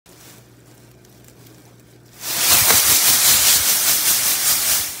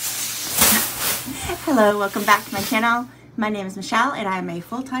Hello, welcome back to my channel. My name is Michelle and I am a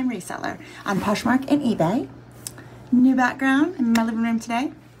full-time reseller on Poshmark and eBay. New background in my living room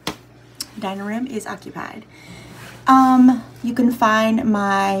today. The dining room is occupied. You can find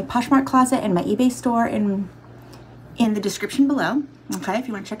my Poshmark closet and my eBay store in the description below. Okay, if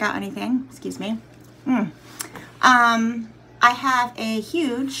you want to check out anything. Excuse me. I have a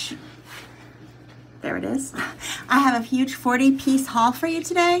huge, there it is. I have a huge 40-piece haul for you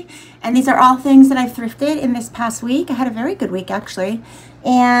today. And these are all things that I've thrifted in this past week. I had a very good week actually.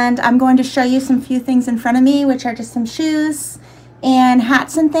 And I'm going to show you some few things in front of me, which are just some shoes and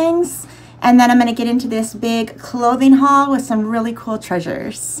hats and things. And then I'm going to get into this big clothing haul with some really cool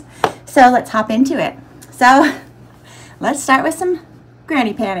treasures. So let's hop into it. So let's start with some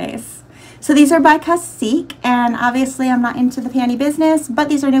granny panties. So these are by Seek, and obviously I'm not into the panty business, but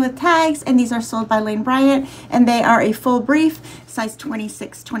these are new with tags, and these are sold by Lane Bryant, and they are a full brief, size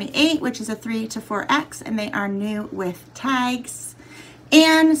 26-28, which is a 3 to 4X, and they are new with tags.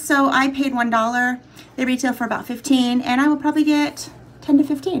 And so I paid $1. They retail for about $15, and I will probably get 10 to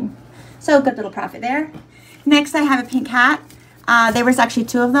 15. So good little profit there. Next I have a pink hat. There was actually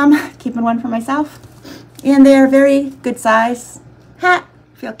two of them, keeping one for myself. And they're very good size hat.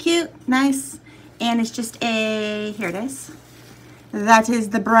 Feel cute, nice, and it's just a, here it is. That is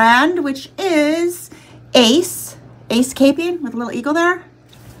the brand, which is Ace Caping with a little eagle there.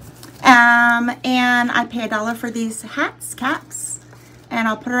 And I pay $1 for these hats, caps, and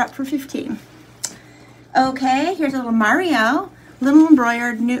I'll put her up for 15. Okay, here's a little Mario, little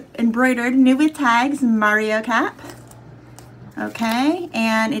embroidered new with tags Mario cap. Okay,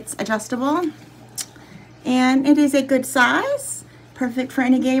 and it's adjustable, and it is a good size. Perfect for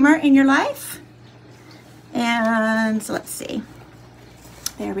any gamer in your life. And so let's see.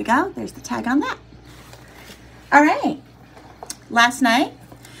 There we go. There's the tag on that. All right. Last night,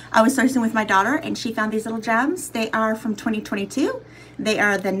 I was sourcing with my daughter and she found these little gems. They are from 2022. They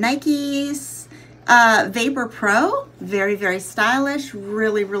are the Nike's Vapor Pro. Very, very stylish.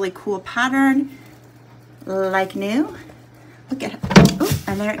 Really, really cool pattern. Like new. Look at it. Oh,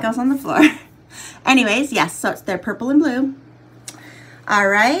 and there it goes on the floor. Anyways, yes, so they're purple and blue. All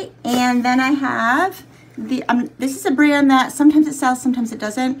right, and then I have the, this is a brand that sometimes it sells, sometimes it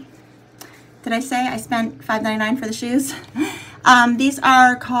doesn't. Did I say I spent $5.99 for the shoes? These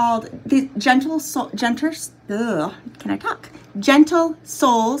are called the Gentle Soles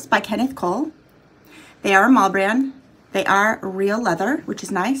by Kenneth Cole. They are a mall brand. They are real leather, which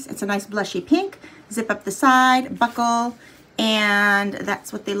is nice. It's a nice blushy pink. Zip up the side, buckle, and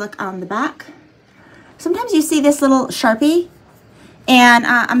that's what they look on the back. Sometimes you see this little Sharpie, and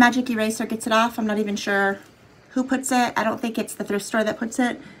a magic eraser gets it off. I'm not even sure who puts it. I don't think it's the thrift store that puts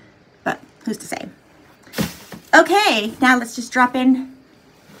it, but who's to say? Okay, now let's just drop in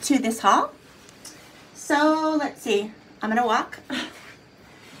to this haul. So let's see. I'm gonna walk,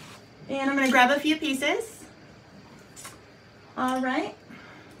 and I'm gonna grab a few pieces. All right.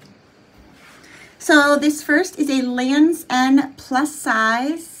 So this first is a Lands' End plus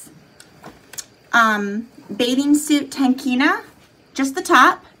size bathing suit tankina. Just the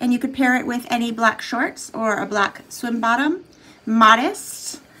top, and you could pair it with any black shorts or a black swim bottom.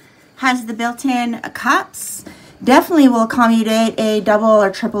 Modest, has the built-in cups. Definitely will accommodate a double or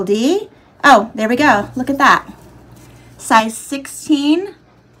triple D. Oh, there we go. Look at that. Size 16,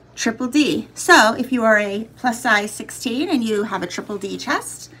 triple D. So if you are a plus size 16 and you have a triple D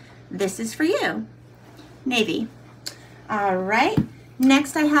chest, this is for you. Navy. All right.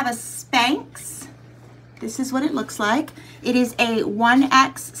 Next I have a Spanx. This is what it looks like. It is a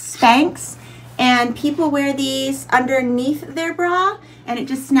 1X Spanx, and people wear these underneath their bra, and it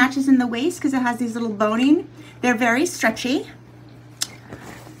just snatches in the waist because it has these little boning. They're very stretchy.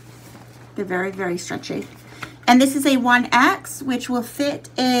 They're very, very stretchy. And this is a 1X, which will fit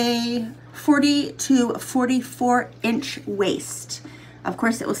a 40 to 44 inch waist. Of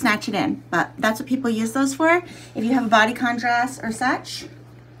course, it will snatch it in, but that's what people use those for if you have a body contrast or such.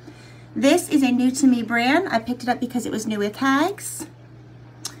 This is a new to me brand. I picked it up because it was new with tags.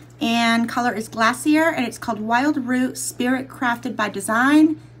 And color is Glacier, and it's called Wild Root Spirit Crafted by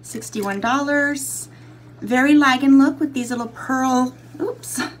Design, $61. Very lagging look with these little pearl,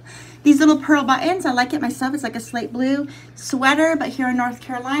 these little pearl buttons. I like it myself. It's like a slate blue sweater, but here in North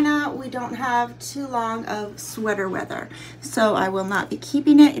Carolina, we don't have too long of sweater weather. So I will not be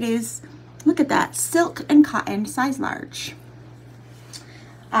keeping it. It is, look at that, silk and cotton, size large.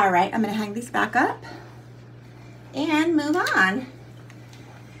 All right, I'm gonna hang these back up and move on.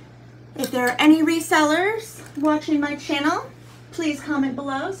 If there are any resellers watching my channel, please comment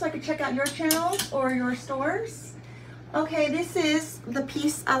below so I can check out your channels or your stores. Okay, this is the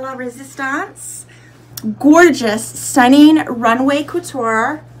piece a la Resistance. gorgeous, stunning runway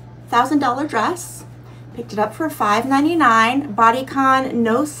couture $1,000 dress. Picked it up for $5.99. Bodycon,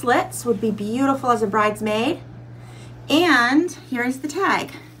 no slits, would be beautiful as a bridesmaid. And here's the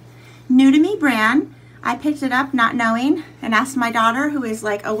tag. New to me brand. I picked it up not knowing and asked my daughter, who is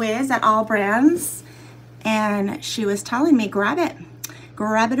like a whiz at all brands, and she was telling me, grab it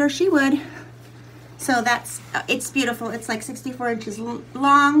or she would. So it's beautiful. It's like 64 inches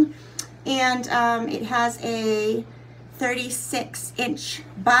long, and it has a 36-inch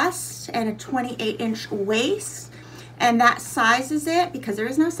bust and a 28-inch waist, and that sizes it, because there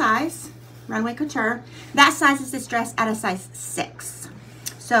is no size, runway couture, that sizes this dress at a size 6.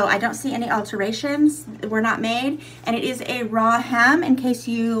 So I don't see any alterations, were not made, and it is a raw hem in case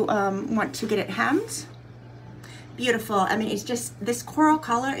you want to get it hemmed. Beautiful. I mean, it's just, this coral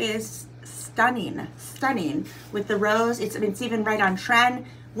color is stunning with the rose. It's even right on trend.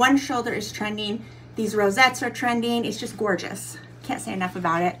 One shoulder is trending. These rosettes are trending. It's just gorgeous. Can't say enough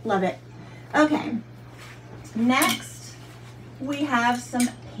about it. Love it. Okay. Next, we have some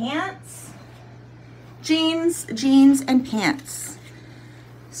pants. Jeans, and pants.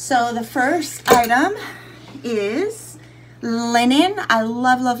 So the first item is linen. I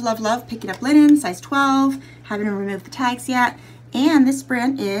love picking up linen, size 12. Haven't removed the tags yet. And this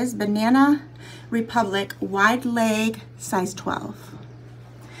brand is Banana Republic wide leg, size 12.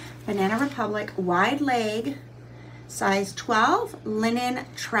 Banana Republic wide leg, size 12, linen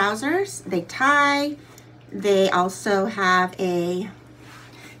trousers. They tie. They also have a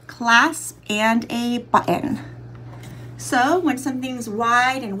clasp and a button. So when something's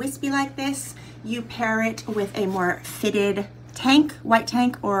wide and wispy like this, you pair it with a more fitted tank, white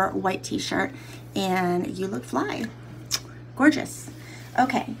tank or white t-shirt, and you look fly. Gorgeous.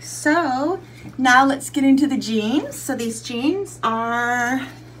 Okay, so now let's get into the jeans. So these jeans are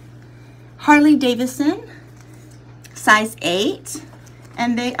Harley Davidson, size 8,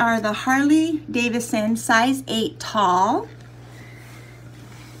 and they are the Harley Davidson size 8 tall.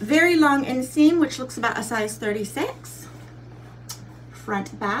 Very long inseam, which looks about a size 36.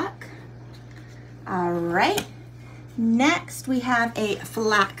 Front, back. All right. Next, we have a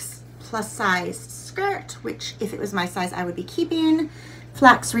flax plus size skirt, which if it was my size, I would be keeping.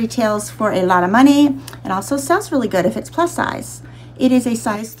 Flax retails for a lot of money and also sells really good if it's plus size. It is a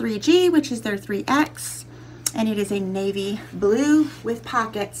size 3G, which is their 3X, and it is a navy blue with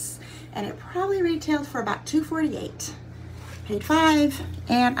pockets, and it probably retailed for about $248. Paid $5,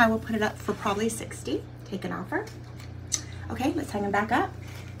 and I will put it up for probably $60. Take an offer. Okay, let's hang them back up.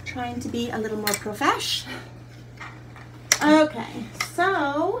 Trying to be a little more profesh. Okay,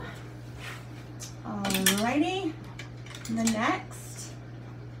 so, alrighty, the next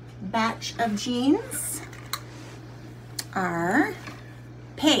batch of jeans are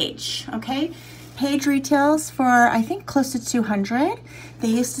Paige, okay? Paige retails for, I think, close to 200. They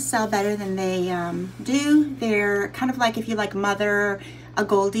used to sell better than they do. They're kind of like, if you like Mother, a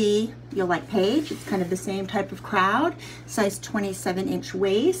Goldie, you'll like Paige. It's kind of the same type of crowd. Size 27-inch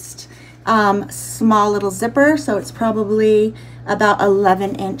waist. Small little zipper, so it's probably about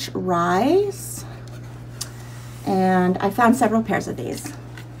 11-inch rise. And I found several pairs of these.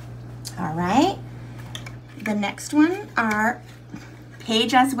 All right. The next one are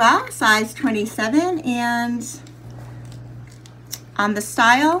Paige as well, size 27, and on the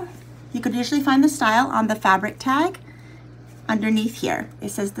style, you could usually find the style on the fabric tag. Underneath here, it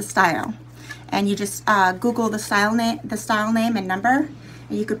says the style, and you just Google the style name and number,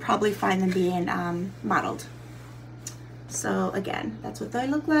 and you could probably find them being modeled. So again, that's what they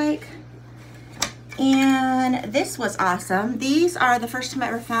look like. And this was awesome. These are the first time I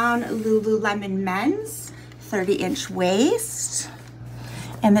ever found Lululemon men's 30-inch waist,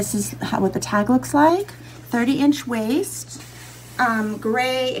 and this is what the tag looks like. 30-inch waist,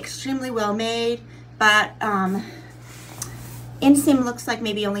 gray, extremely well made, but inseam looks like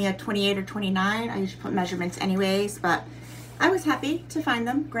maybe only a 28 or 29. I usually put measurements anyways, but I was happy to find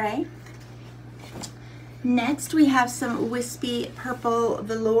them gray. Next, we have some wispy purple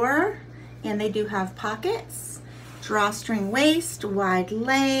velour, and they do have pockets. Drawstring waist, wide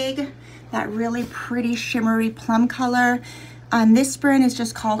leg, that really pretty shimmery plum color. This brand is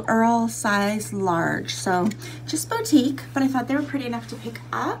just called Earl size large, so just boutique, but I thought they were pretty enough to pick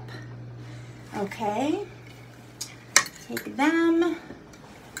up. Okay. Take them,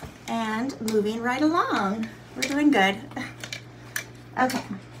 and moving right along. We're doing good. Okay.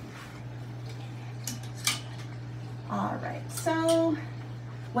 All right, so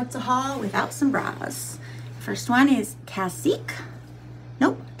what's a haul without some bras? First one is Cacique.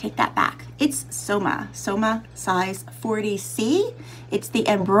 Nope, take that back. It's Soma size 40C. It's the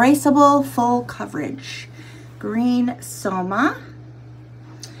embraceable full coverage. Green Soma.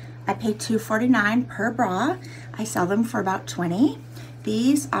 I paid $2.49 per bra. I sell them for about $20.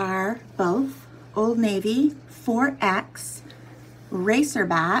 These are both Old Navy 4X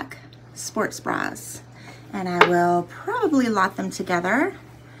racerback sports bras. And I will probably lot them together.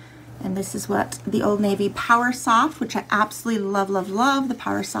 And this is what the Old Navy Power Soft, which I absolutely love, love, love, the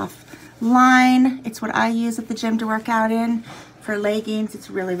Power Soft line. It's what I use at the gym to work out in for leggings. It's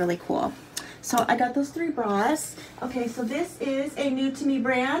really, really cool. So I got those 3 bras. Okay, so this is a new to me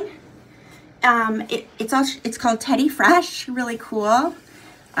brand. It's called Teddy Fresh, really cool.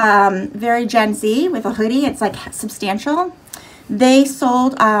 Very Gen Z with a hoodie. It's like substantial. They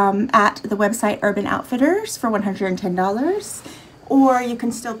sold at the website Urban Outfitters for $110, or you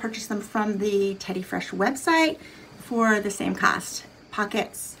can still purchase them from the Teddy Fresh website for the same cost.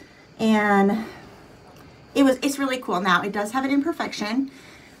 Pockets, and it's really cool. Now it does have an imperfection.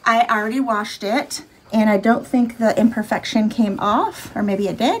 I already washed it, and I don't think the imperfection came off, or maybe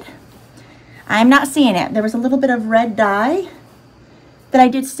it did. I'm not seeing it. There was a little bit of red dye that I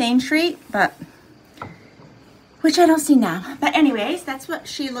did stain treat, but which I don't see now. But anyways, that's what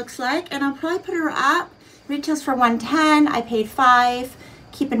she looks like, and I'll probably put her up. Retails for $110. I paid $5.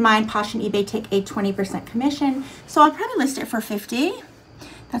 Keep in mind, Posh and eBay take a 20% commission, so I'll probably list it for $50.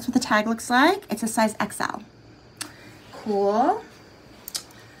 That's what the tag looks like. It's a size XL. Cool.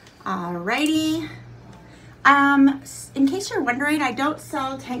 Alrighty. In case you're wondering, I don't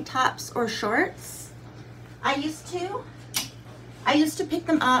sell tank tops or shorts. I used to pick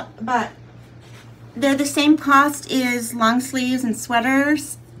them up, but they're the same cost as long sleeves and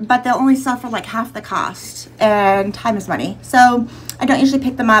sweaters, but they'll only sell for like half the cost, and time is money. So I don't usually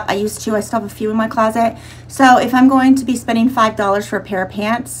pick them up. I used to. I still have a few in my closet. So if I'm going to be spending $5 for a pair of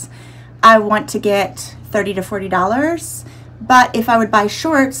pants, I want to get $30 to $40. But if I would buy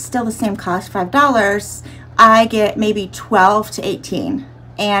shorts, still the same cost, $5, I get maybe 12 to 18.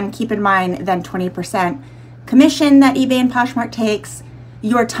 And keep in mind, then 20% commission that eBay and Poshmark takes,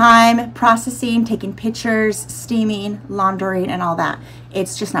 your time processing, taking pictures, steaming, laundering, and all that.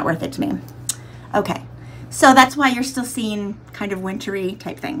 It's just not worth it to me. Okay, so that's why you're still seeing kind of wintry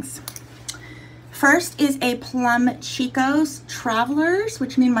type things. First is a Plum Chico's Travelers,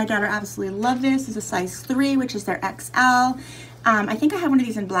 which me and my daughter absolutely love. This is a size 3, which is their XL. I think I have one of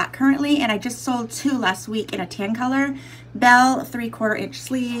these in black currently, and I just sold 2 last week in a tan color. Bell 3/4 inch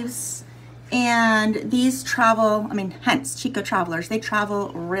sleeves. And these travel, hence Chico Travelers, they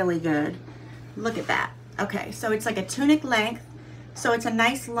travel really good. Look at that. Okay, so it's like a tunic length. So it's a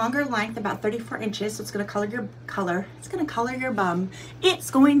nice longer length, about 34 inches. So it's gonna color your it's gonna color your bum. It's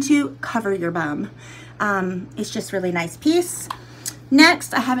going to cover your bum. It's just really nice piece.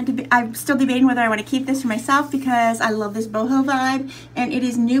 Next, I'm still debating whether I want to keep this for myself because I love this boho vibe, and it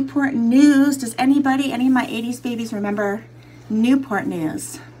is Newport News. Does any of my 80s babies remember Newport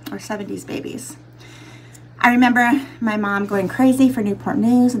News, or 70s babies? I remember my mom going crazy for Newport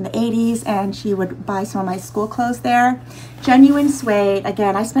News in the 80s, and she would buy some of my school clothes there. Genuine suede.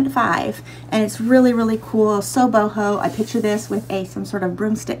 Again, I spent $5, and it's really, really cool. So boho. I picture this with some sort of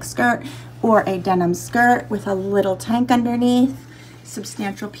broomstick skirt or a denim skirt with a little tank underneath.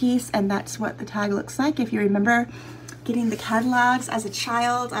 Substantial piece, and that's what the tag looks like. If you remember getting the catalogs as a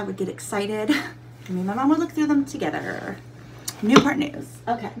child, I would get excited. Me and my mom would look through them together. Newport News.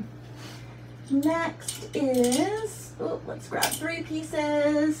 Okay. Next is, let's grab 3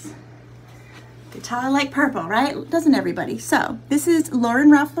 pieces. You can tell I like purple, right? Doesn't everybody? So this is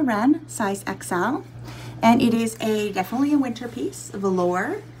Lauren Ralph Lauren, size XL, and it is definitely a winter piece,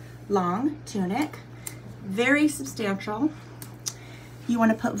 velour, long tunic, very substantial. You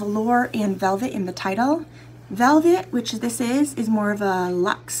want to put velour and velvet in the title. Velvet, which this is more of a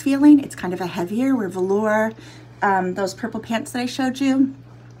luxe feeling. It's kind of a heavier, where velour, those purple pants that I showed you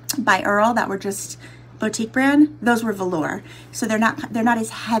by Earl that were just boutique brand, those were velour. So they're not as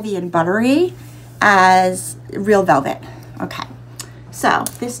heavy and buttery as real velvet. Okay, so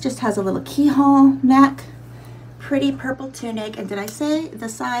this just has a little keyhole neck, pretty purple tunic, and did I say the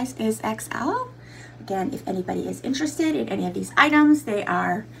size is XL? Again, if anybody is interested in any of these items, they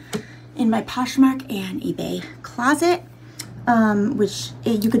are in my Poshmark and eBay closet, which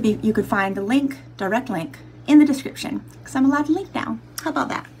you could find the direct link in the description, because I'm allowed to link now. How about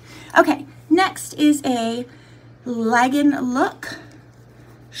that? Okay, next is a legging look,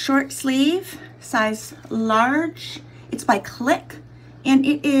 short sleeve, size large. It's by Click, and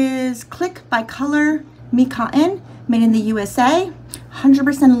it is Click by Color Me Cotton, made in the USA,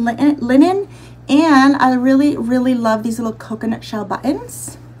 100% linen. And I really, really love these little coconut shell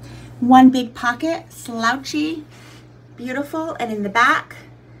buttons. One big pocket, slouchy, beautiful, and in the back,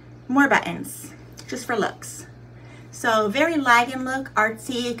 more buttons, just for looks. So very lagging look,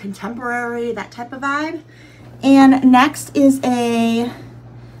 artsy, contemporary, that type of vibe. And next is a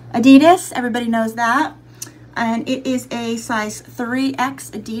Adidas, everybody knows that. And it is a size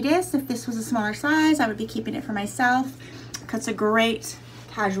 3X Adidas. If this was a smaller size, I would be keeping it for myself. It's a great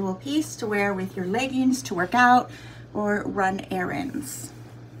casual piece to wear with your leggings to work out or run errands.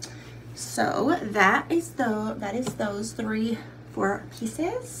 So that is those 4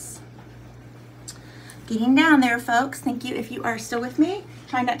 pieces. Getting down there, folks. Thank you if you are still with me.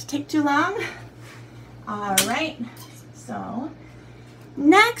 Try not to take too long. All right. So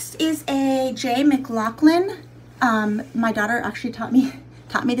next is a J. McLaughlin. My daughter actually taught me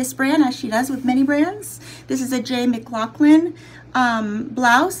this brand, as she does with many brands. This is a J. McLaughlin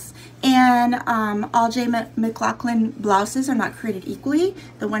blouse, and all J. McLaughlin blouses are not created equally.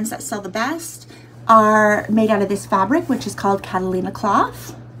 The ones that sell the best are made out of this fabric, which is called Catalina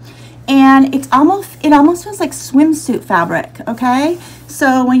cloth. And it almost feels like swimsuit fabric, okay?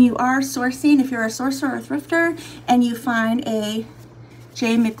 So when you are sourcing, if you're a sourcer or a thrifter, and you find a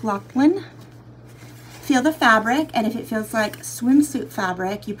J. McLaughlin, feel the fabric, and if it feels like swimsuit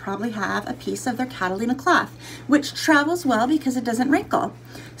fabric, you probably have a piece of their Catalina cloth, which travels well because it doesn't wrinkle.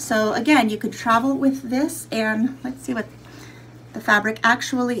 So again, you could travel with this, and let's see what the fabric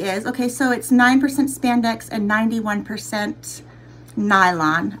actually is. Okay, so it's 9% spandex and 91%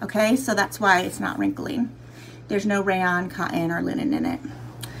 nylon, okay? So that's why it's not wrinkling. There's no rayon, cotton, or linen in it.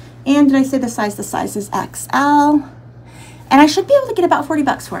 And did I say the size? The size is XL. And I should be able to get about 40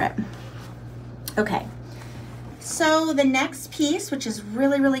 bucks for it. Okay, so the next piece, which is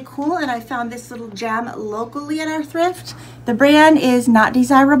really, really cool, and I found this little gem locally at our thrift. The brand is not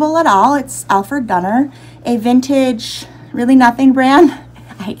desirable at all. It's Alfred Dunner, a vintage, really nothing brand.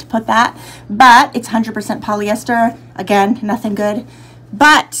 I hate to put that, but it's 100% polyester. Again, nothing good.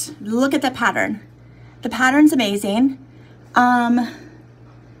 But look at the pattern. The pattern's amazing. I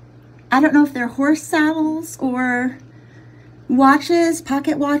don't know if they're horse saddles or watches,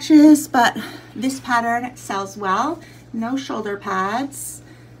 pocket watches, but this pattern sells well. No shoulder pads,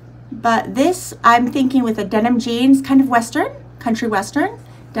 but this, I'm thinking with a denim jeans, kind of western, country western,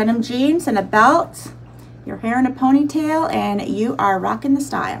 denim jeans and a belt, your hair in a ponytail, and you are rocking the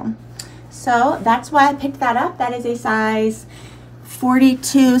style. So that's why I picked that up. That is a size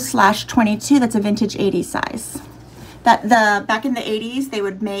 42/22. That's a vintage 80s size. Back in the 80s, they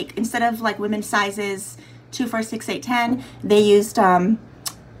would make, instead of like women's sizes 2, 4, 6, 8, 10. They used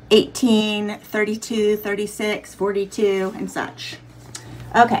 18, 32, 36, 42, and such.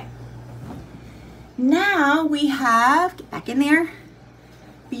 Okay. Now we have, get back in there,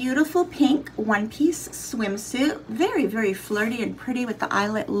 beautiful pink one-piece swimsuit. Very, very flirty and pretty with the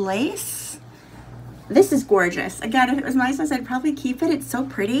eyelet lace. This is gorgeous. Again, if it was my size, I'd probably keep it. It's so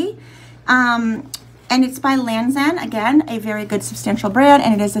pretty. And it's by Lanzan. Again, a very good substantial brand,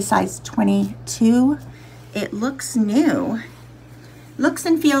 and it is a size 22. It looks new. Looks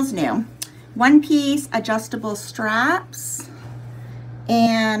and feels new. One piece, adjustable straps,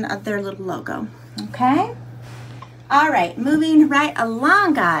 and their little logo. Okay? All right, moving right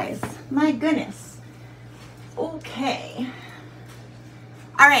along, guys. My goodness. Okay.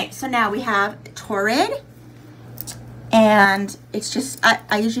 All right, so now we have Torrid. And it's just,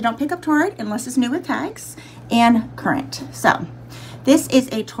 I usually don't pick up Torrid unless it's new with tags, and Current. So this is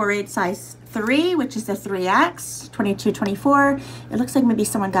a Torrid size 3, which is the 3X, 22/24. It looks like maybe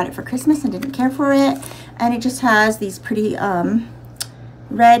someone got it for Christmas and didn't care for it. And it just has these pretty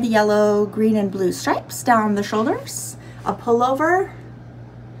red, yellow, green, and blue stripes down the shoulders, a pullover,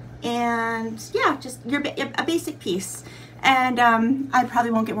 and yeah, just a basic piece. And I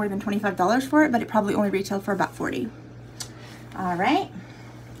probably won't get more than $25 for it, but it probably only retailed for about 40. All right.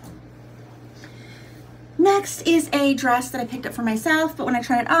 Next is a dress that I picked up for myself, but when I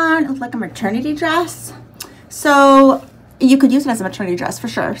tried it on, it looked like a maternity dress. So you could use it as a maternity dress for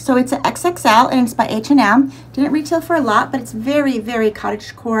sure. So it's an XXL, and it's by H&M. Didn't retail for a lot, but it's very, very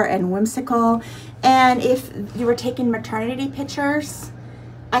cottagecore and whimsical. And if you were taking maternity pictures,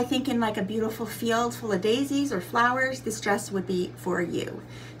 I think in like a beautiful field full of daisies or flowers, this dress would be for you.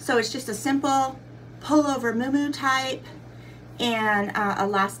 So it's just a simple pullover muumuu type, and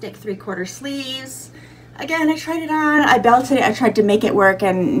elastic 3/4 sleeves. Again, I tried it on, I belted it, I tried to make it work,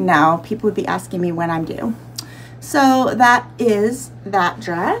 and no, people would be asking me when I'm due. So that is that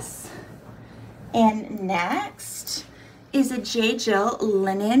dress. And next is a J. Jill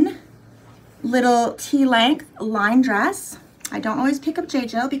linen little T-length line dress. I don't always pick up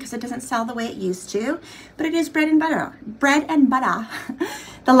J.Jill because it doesn't sell the way it used to, but it is bread and butter. Bread and butter.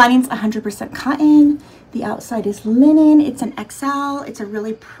 The lining's 100% cotton. The outside is linen. It's an XL. It's a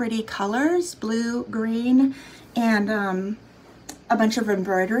really pretty colors, blue, green, and a bunch of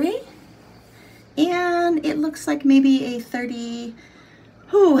embroidery. And it looks like maybe a 38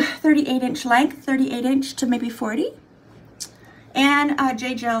 inch length, 38 inch to maybe 40. And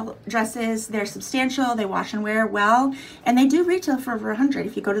J.Jill dresses, they're substantial, they wash and wear well, and they do retail for over 100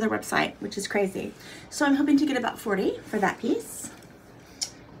 if you go to their website, which is crazy. So I'm hoping to get about 40 for that piece.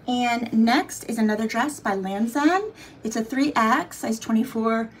 And next is another dress by Lanzan. It's a 3X, size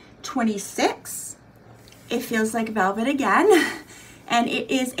 24, 26. It feels like velvet again. And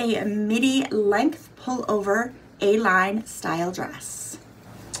it is a midi length pullover A-line style dress.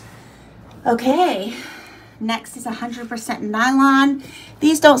 Okay. Next is 100% nylon.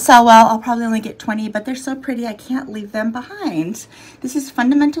 These don't sell well. I'll probably only get 20, but they're so pretty I can't leave them behind. This is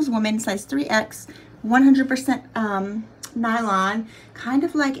Fundamentals Woman, size 3X, 100% nylon, kind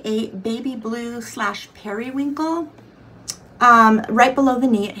of like a baby blue / periwinkle. Right below the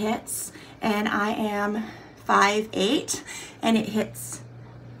knee it hits, and I am 5'8", and it hits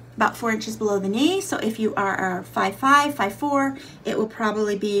about 4 inches below the knee. So if you are 5'5", 5'4", it will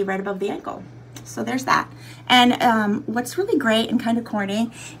probably be right above the ankle. So there's that. And what's really great and kind of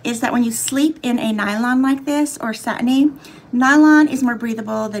corny is that when you sleep in a nylon like this or satiny, nylon is more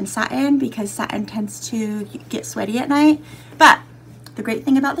breathable than satin because satin tends to get sweaty at night. But the great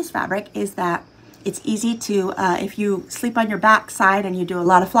thing about this fabric is that it's easy to, if you sleep on your back side and you do a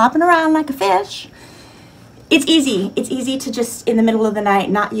lot of flopping around like a fish, it's easy. It's easy to just in the middle of the night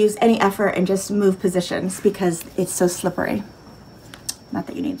not use any effort and just move positions because it's so slippery. Not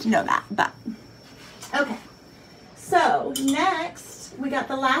that you need to know that, but okay. So next, we got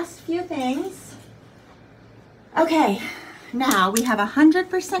the last few things. Okay, now we have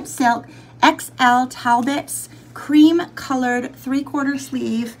 100% silk XL Talbots cream colored 3/4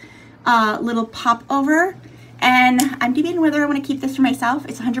 sleeve little pop over. And I'm debating whether I want to keep this for myself.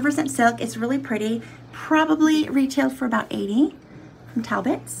 It's 100% silk. It's really pretty. Probably retailed for about 80 from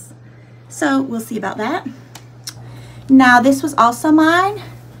Talbots. So we'll see about that. Now this was also mine,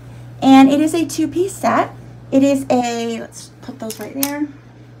 and it is a 2-piece set. It is a, let's put those right there.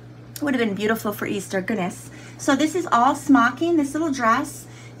 It would have been beautiful for Easter, goodness. So this is all smocking. This little dress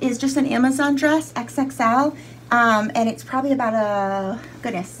is just an Amazon dress, XXL, and it's probably about a,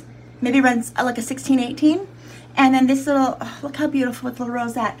 goodness, maybe runs like a 16, 18. And then this little, oh, look how beautiful with little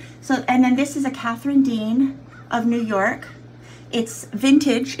rosette. So, and then this is a Catherine Dean of New York. It's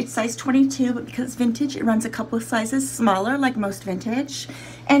vintage, it's size 22, but because it's vintage, it runs a couple of sizes smaller, like most vintage.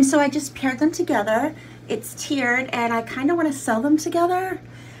 And so I just paired them together. It's tiered, and I kind of want to sell them together.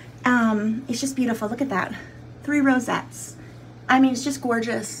 It's just beautiful, look at that. 3 rosettes. I mean, it's just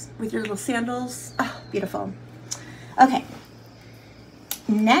gorgeous with your little sandals. Oh, beautiful. Okay.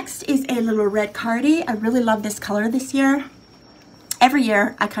 Next is a little red cardi. I really love this color this year. Every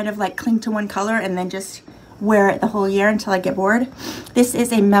year, I kind of like cling to one color and then just wear it the whole year until I get bored. This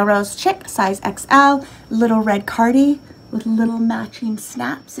is a Melrose Chick, size XL, little red cardi with little matching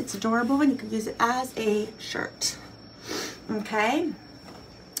snaps. It's adorable, and you can use it as a shirt. Okay.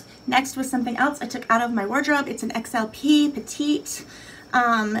 Next was something else I took out of my wardrobe. It's an XLP petite.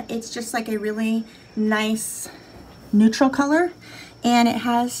 It's just like a really nice neutral color, and it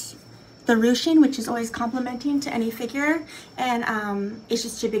has the ruching, which is always complimenting to any figure, and it's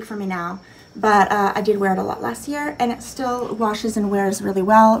just too big for me now. But I did wear it a lot last year, and it still washes and wears really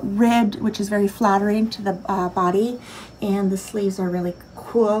well. Ribbed, which is very flattering to the body, and the sleeves are really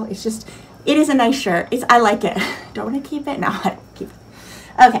cool. It's just, it is a nice shirt. I like it. Don't want to keep it? No, I don't keep it.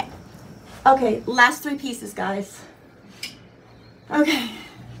 Okay. Okay, last 3 pieces, guys. Okay.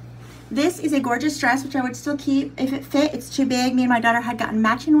 This is a gorgeous dress, which I would still keep if it fit. It's too big. Me and my daughter had gotten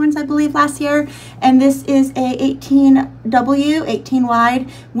matching ones, I believe, last year. And this is a 18W, 18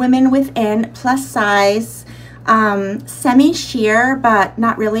 wide, women within, plus size, semi-sheer, but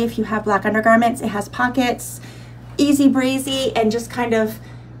not really if you have black undergarments. It has pockets, easy breezy, and just kind of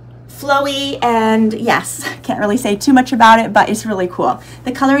flowy, and yes, can't really say too much about it, but it's really cool.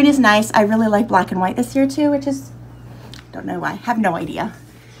 The coloring is nice. I really like black and white this year too, which is, don't know why, have no idea.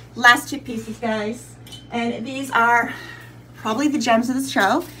 Last 2 pieces, guys, and these are probably the gems of the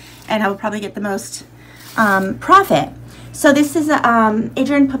show, and I will probably get the most profit. So this is a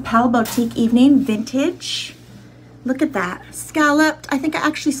Adrian Papel Boutique Evening Vintage. Look at that, scalloped. I think I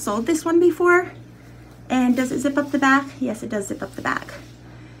actually sold this one before. And does it zip up the back? Yes, it does zip up the back.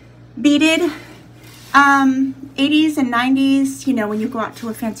 Beaded, 80s and 90s, you know, when you go out to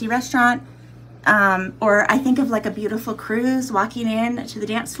a fancy restaurant, Or I think of like a beautiful cruise walking in to the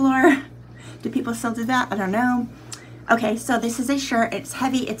dance floor. Do people still do that? I don't know. Okay, so this is a shirt. It's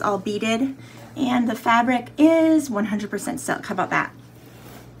heavy, it's all beaded, and the fabric is 100% silk. How about that?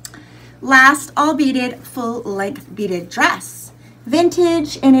 Last, all beaded, full length beaded dress.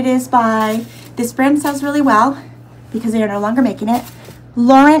 Vintage, and it is by, this brand sells really well because they are no longer making it.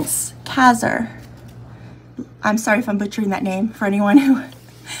 Lawrence Kazar. I'm sorry if I'm butchering that name for anyone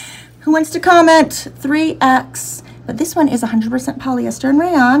who wants to comment. 3X, but this one is 100% polyester and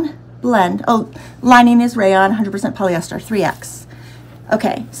rayon blend. Oh, lining is rayon, 100% polyester, 3X.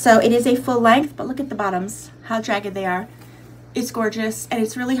 Okay, so it is a full length, but look at the bottoms, how jagged they are. It's gorgeous, and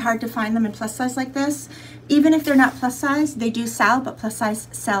it's really hard to find them in plus size like this. Even if they're not plus size, they do sell, but plus size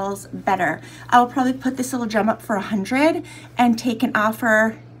sells better. I will probably put this little gem up for 100 and take an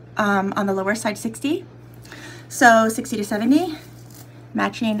offer on the lower side, 60. So 60 to 70,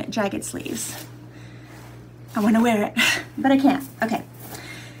 matching jagged sleeves. I want to wear it, but I can't. Okay,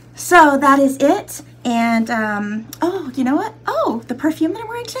 so that is it. And oh, you know what? Oh, the perfume that I'm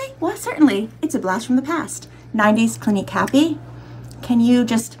wearing today? Well, certainly, it's a blast from the past. 90s Clinique Happy. Can you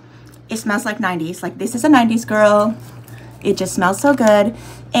just, it smells like 90s. Like, this is a 90s girl. It just smells so good.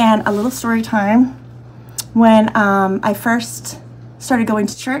 And a little story time. When I first started going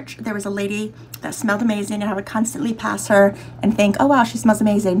to church, there was a lady that smelled amazing, and I would constantly pass her and think, oh wow, she smells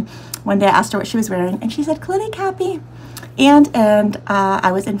amazing. One day I asked her what she was wearing, and she said Clinique Happy. And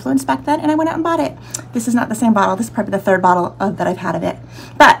I was influenced back then, and I went out and bought it. This is not the same bottle. This is probably the third bottle that I've had of it.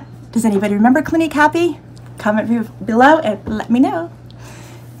 But does anybody remember Clinique Happy? Comment below and let me know.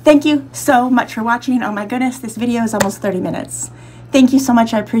 Thank you so much for watching. Oh my goodness, this video is almost 30 minutes. Thank you so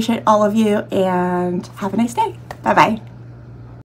much. I appreciate all of you, and have a nice day. Bye-bye.